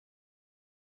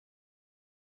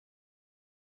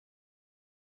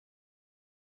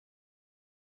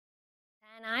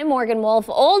And I'm Morgan Wolfe.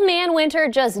 Old Man Winter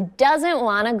just doesn't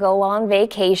want to go on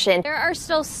vacation. There are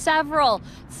still several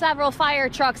fire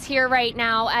trucks here right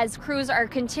now as crews are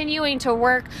continuing to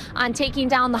work on taking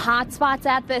down the hot spots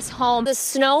at this home. The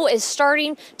snow is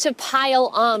starting to pile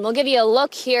on. We'll give you a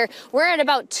look here. We're at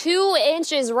about 2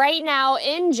 inches right now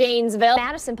in Janesville.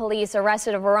 Madison police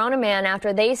arrested a Verona man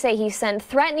after they say he sent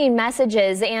threatening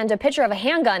messages and a picture of a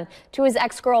handgun to his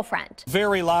ex-girlfriend.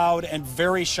 Very loud and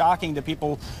very shocking to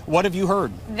people. What have you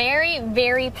heard? Very,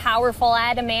 very powerful. I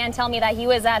had a man tell me that he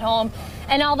was at home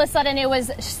and all of a sudden it was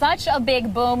such a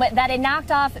big boom that it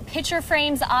knocked off picture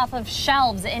frames off of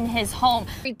shelves in his home.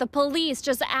 The police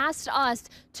just asked us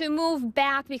to move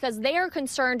back because they are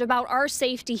concerned about our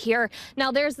safety here.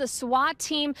 Now there's the SWAT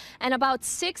team and about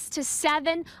 6 to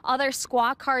 7 other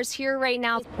squad cars here right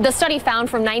now. The study found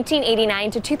from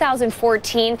 1989 to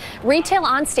 2014, retail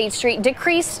on State Street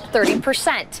decreased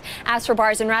 30%. As for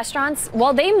bars and restaurants,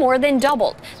 well, they more than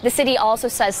doubled. The city also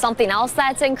says something else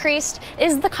that's increased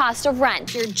is the cost of rent.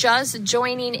 If you're just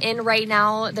joining in right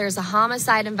now, there's a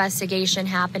homicide investigation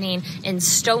happening in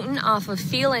Stoughton off of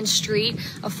Phelan Street.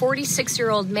 A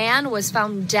 46-year-old man was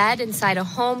found dead inside a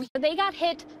home. They got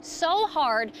hit so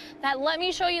hard that, let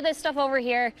me show you this stuff over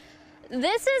here.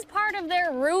 This is part of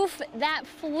their roof that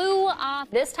flew off.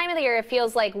 This time of the year, it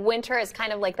feels like winter is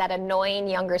kind of like that annoying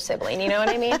younger sibling, you know what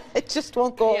I mean? It just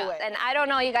won't go away. And I don't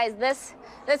know, you guys, this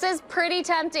is pretty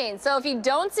tempting. So if you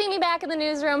don't see me back in the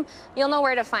newsroom, you'll know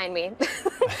where to find me.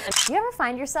 You ever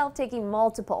find yourself taking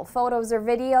multiple photos or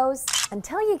videos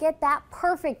until you get that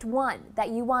perfect one that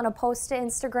you want to post to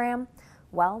Instagram?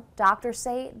 Well, doctors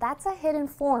say that's a hidden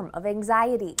form of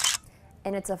anxiety,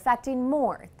 and it's affecting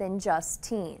more than just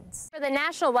teens. The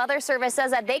National Weather Service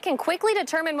says that they can quickly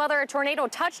determine whether a tornado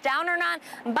touched down or not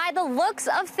by the looks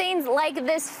of things like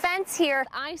this fence here.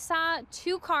 I saw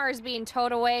 2 cars being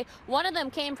towed away. One of them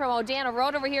came from Odana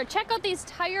Road over here. Check out these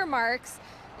tire marks.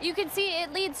 You can see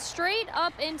it leads straight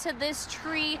up into this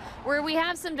tree where we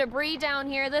have some debris down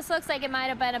here. This looks like it might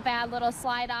have been a bad little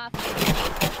slide off.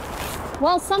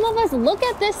 Well, some of us look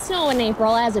at this snow in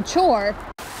April as a chore.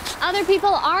 Other people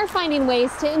are finding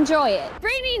ways to enjoy it,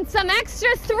 bringing some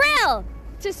extra thrill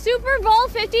to Super Bowl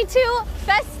 52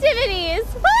 festivities.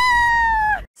 Woo!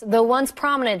 The once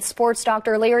prominent sports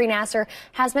doctor Larry Nassar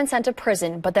has been sent to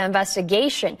prison, but the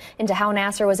investigation into how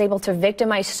Nassar was able to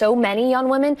victimize so many young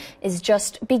women is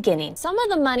just beginning. Some of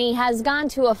the money has gone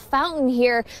to a fountain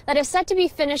here that is set to be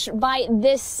finished by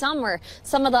this summer.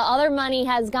 Some of the other money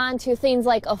has gone to things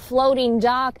like a floating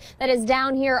dock that is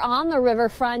down here on the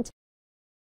riverfront.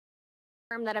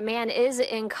 That a man is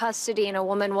in custody and a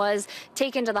woman was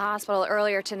taken to the hospital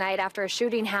earlier tonight after a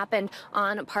shooting happened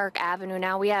on Park Avenue.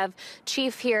 Now we have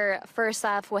Chief here first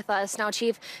off with us. Now,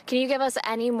 Chief, can you give us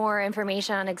any more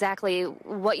information on exactly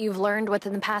what you've learned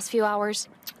within the past few hours?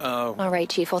 All right,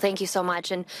 Chief. Well, thank you so much.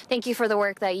 And thank you for the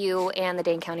work that you and the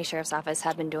Dane County Sheriff's Office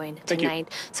have been doing tonight.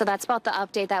 So that's about the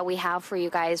update that we have for you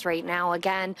guys right now.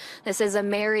 Again, this is a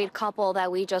married couple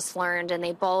that we just learned, and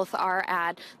they both are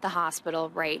at the hospital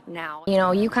right now. You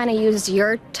know, you kind of used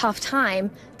your tough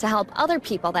time to help other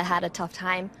people that had a tough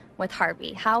time with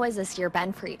Harvey. How has this year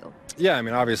been for you? Yeah, I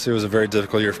mean, obviously it was a very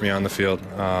difficult year for me on the field.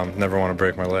 Never want to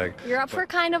break my leg. You're up for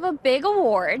kind of a big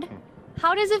award.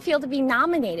 How does it feel to be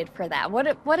nominated for that?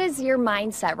 What is your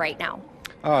mindset right now?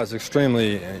 Oh, it's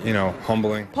extremely,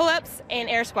 humbling. Pull-ups and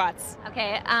air squats.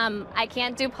 Okay, I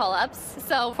can't do pull-ups,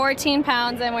 so 14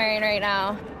 pounds I'm wearing right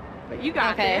now. But you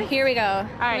got Okay, this. here we go. All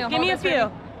right, give me a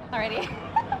few. Alrighty.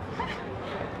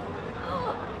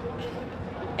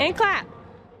 And clap.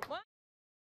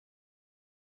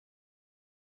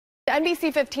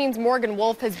 NBC 15's Morgan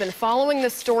Wolfe has been following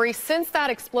this story since that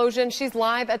explosion. She's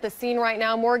live at the scene right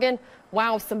now. Morgan,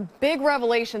 wow, some big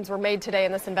revelations were made today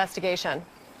in this investigation.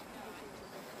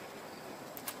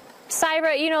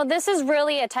 Syra, this is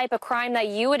really a type of crime that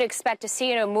you would expect to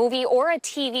see in a movie or a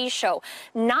TV show.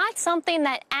 Not something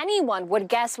that anyone would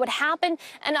guess would happen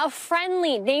in a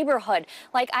friendly neighborhood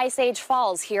like Ice Age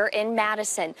Falls here in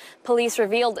Madison. Police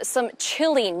revealed some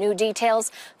chilling new details,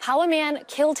 how a man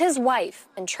killed his wife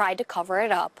and tried to cover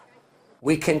it up.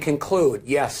 We can conclude,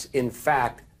 yes, in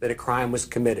fact, that a crime was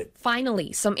committed.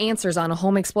 Finally, some answers on a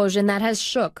home explosion that has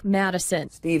shook Madison.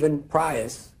 Stephen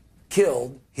Price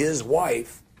killed his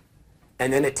wife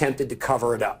and then attempted to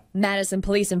cover it up. Madison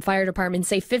Police and Fire Department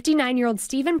say 59-year-old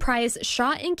Stephen Price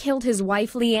shot and killed his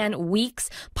wife Leanne weeks,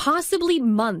 possibly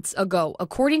months ago,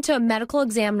 according to a medical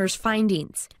examiner's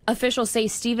findings. Officials say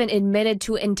Stephen admitted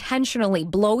to intentionally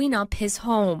blowing up his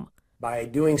home. By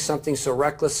doing something so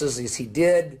reckless as he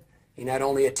did, he not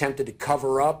only attempted to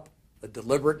cover up a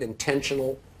deliberate,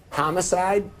 intentional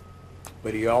homicide,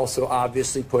 but he also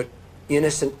obviously put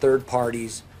innocent third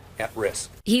parties at risk.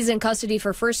 He's in custody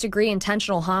for first-degree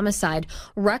intentional homicide,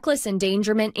 reckless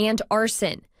endangerment, and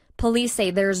arson. Police say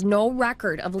there's no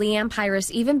record of Leanne Pyrus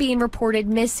even being reported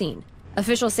missing.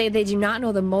 Officials say they do not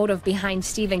know the motive behind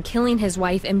Stephen killing his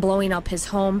wife and blowing up his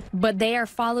home, but they are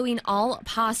following all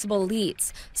possible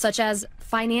leads, such as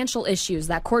financial issues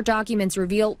that court documents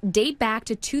reveal date back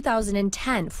to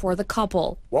 2010 for the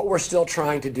couple. What we're still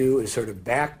trying to do is sort of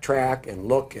backtrack and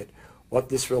look at what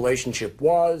this relationship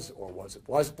was, or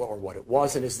what it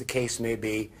wasn't, as the case may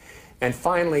be. And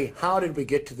finally, how did we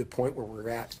get to the point where we're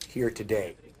at here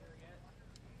today?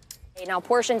 Now,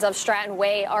 portions of Stratton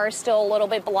Way are still a little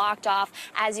bit blocked off.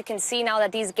 As you can see now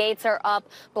that these gates are up,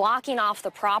 blocking off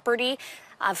the property.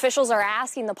 Officials are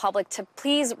asking the public to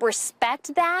please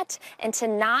respect that and to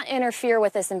not interfere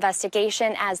with this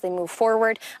investigation as they move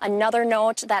forward. Another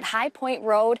note that High Point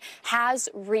Road has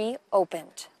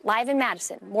reopened. Live in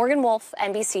Madison, Morgan Wolfe,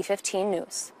 NBC 15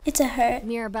 News. It's a her.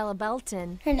 Mirabella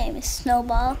Belton. Her name is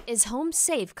Snowball. Is home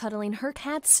safe cuddling her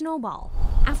cat Snowball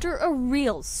after a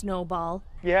real snowball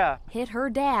hit her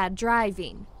dad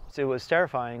driving. It was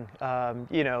terrifying.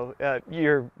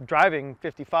 You're driving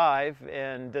 55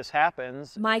 and this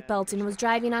happens. Mike Belton was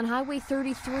driving on Highway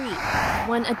 33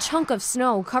 when a chunk of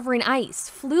snow covering ice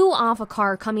flew off a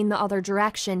car coming the other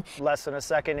direction. Less than a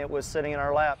second, it was sitting in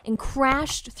our lap And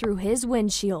crashed through his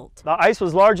windshield. The ice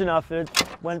was large enough that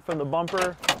it went from the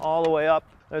bumper all the way up.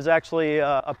 There's actually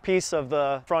a piece of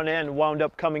the front end wound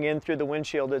up coming in through the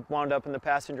windshield. It wound up in the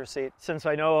passenger seat. Since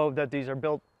I know that these are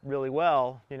built really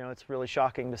well, it's really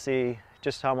shocking to see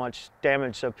just how much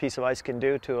damage a piece of ice can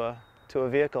do to a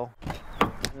vehicle.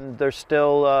 And there's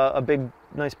still a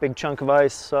nice big chunk of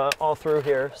ice all through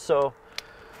here. So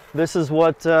this is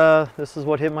what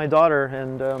hit my daughter,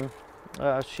 and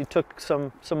she took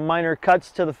some minor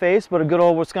cuts to the face, but a good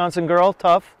old Wisconsin girl,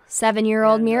 tough.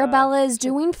 7-year-old Mirabella is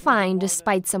doing fine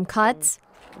despite some cuts.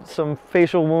 Some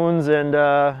facial wounds and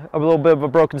a little bit of a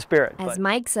broken spirit. As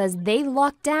Mike says, they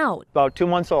lucked out. About 2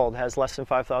 months old, has less than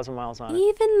 5,000 miles on it.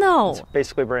 Even though it's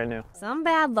basically brand new. Some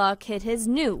bad luck hit his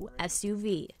new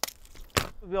SUV.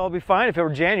 It'll be fine if it were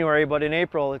January, but in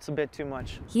April, it's a bit too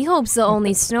much. He hopes the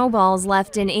only snowballs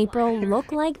left in April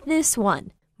look like this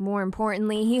one. More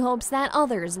importantly, he hopes that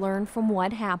others learn from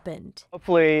what happened.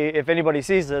 Hopefully, if anybody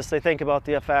sees this, they think about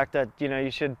the fact that,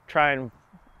 you should try and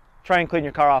clean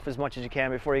your car off as much as you can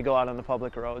before you go out on the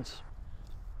public roads.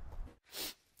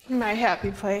 My happy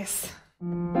place.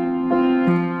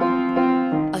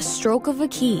 A stroke of a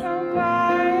key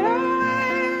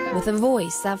with a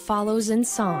voice that follows in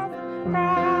song.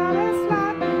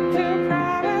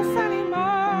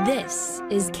 This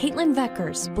is Caitlin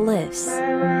Vecker's Bliss.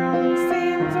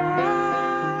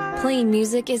 Playing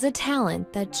music is a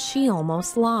talent that she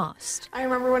almost lost. I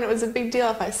remember when it was a big deal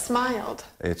if I smiled.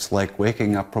 It's like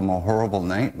waking up from a horrible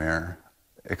nightmare,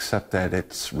 except that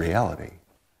it's reality.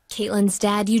 Caitlin's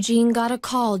dad, Eugene, got a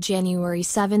call January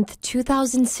 7th,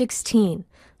 2016,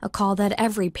 a call that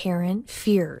every parent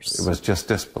fears. It was just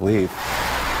disbelief.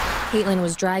 Caitlin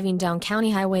was driving down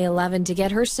County Highway 11 to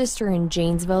get her sister in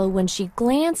Janesville when she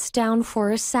glanced down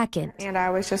for a second. And I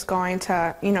was just going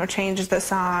to, change the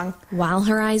song. While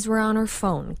her eyes were on her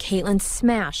phone, Caitlin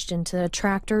smashed into a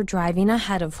tractor driving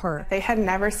ahead of her. They had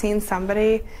never seen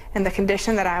somebody in the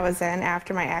condition that I was in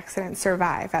after my accident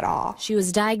survive at all. She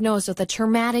was diagnosed with a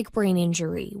traumatic brain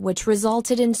injury, which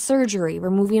resulted in surgery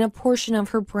removing a portion of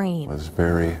her brain. It was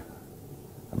a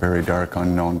very dark,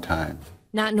 unknown time.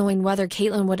 Not knowing whether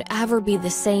Caitlin would ever be the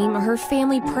same, her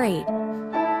family prayed.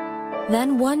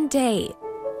 Then one day...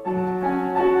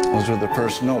 Those were the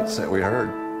first notes that we heard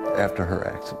after her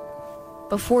accident.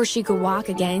 Before she could walk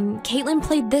again, Caitlin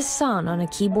played this song on a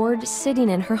keyboard sitting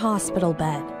in her hospital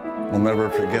bed. We'll never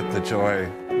forget the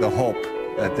joy, the hope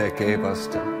that gave us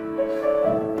to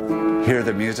hear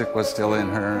the music was still in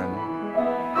her.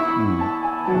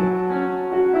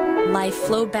 Life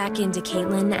flowed back into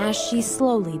Caitlin as she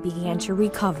slowly began to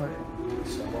recover.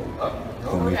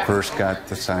 When we first got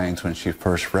the signs, when she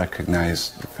first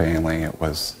recognized the family, it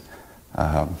was...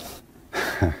 A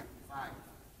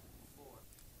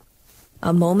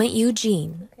moment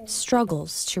Eugene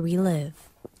struggles to relive.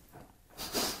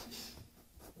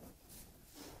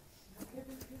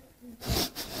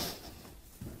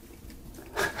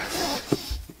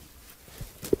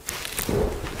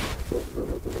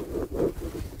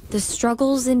 The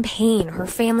struggles and pain her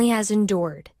family has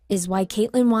endured is why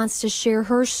Caitlin wants to share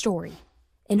her story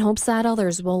in hopes that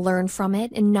others will learn from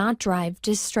it and not drive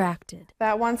distracted.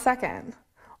 That 1 second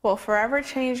will forever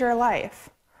change your life,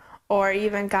 or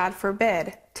even, God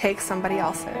forbid, take somebody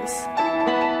else's.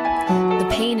 The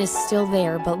pain is still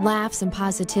there, but laughs and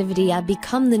positivity have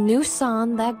become the new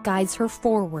song that guides her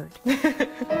forward.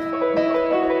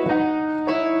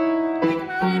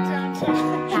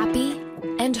 Happy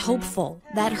and hopeful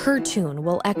that her tune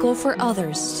will echo for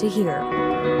others to hear.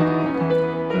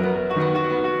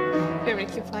 You want me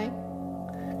to keep playing?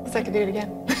 Because I could do it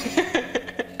again.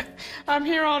 I'm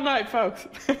here all night, folks.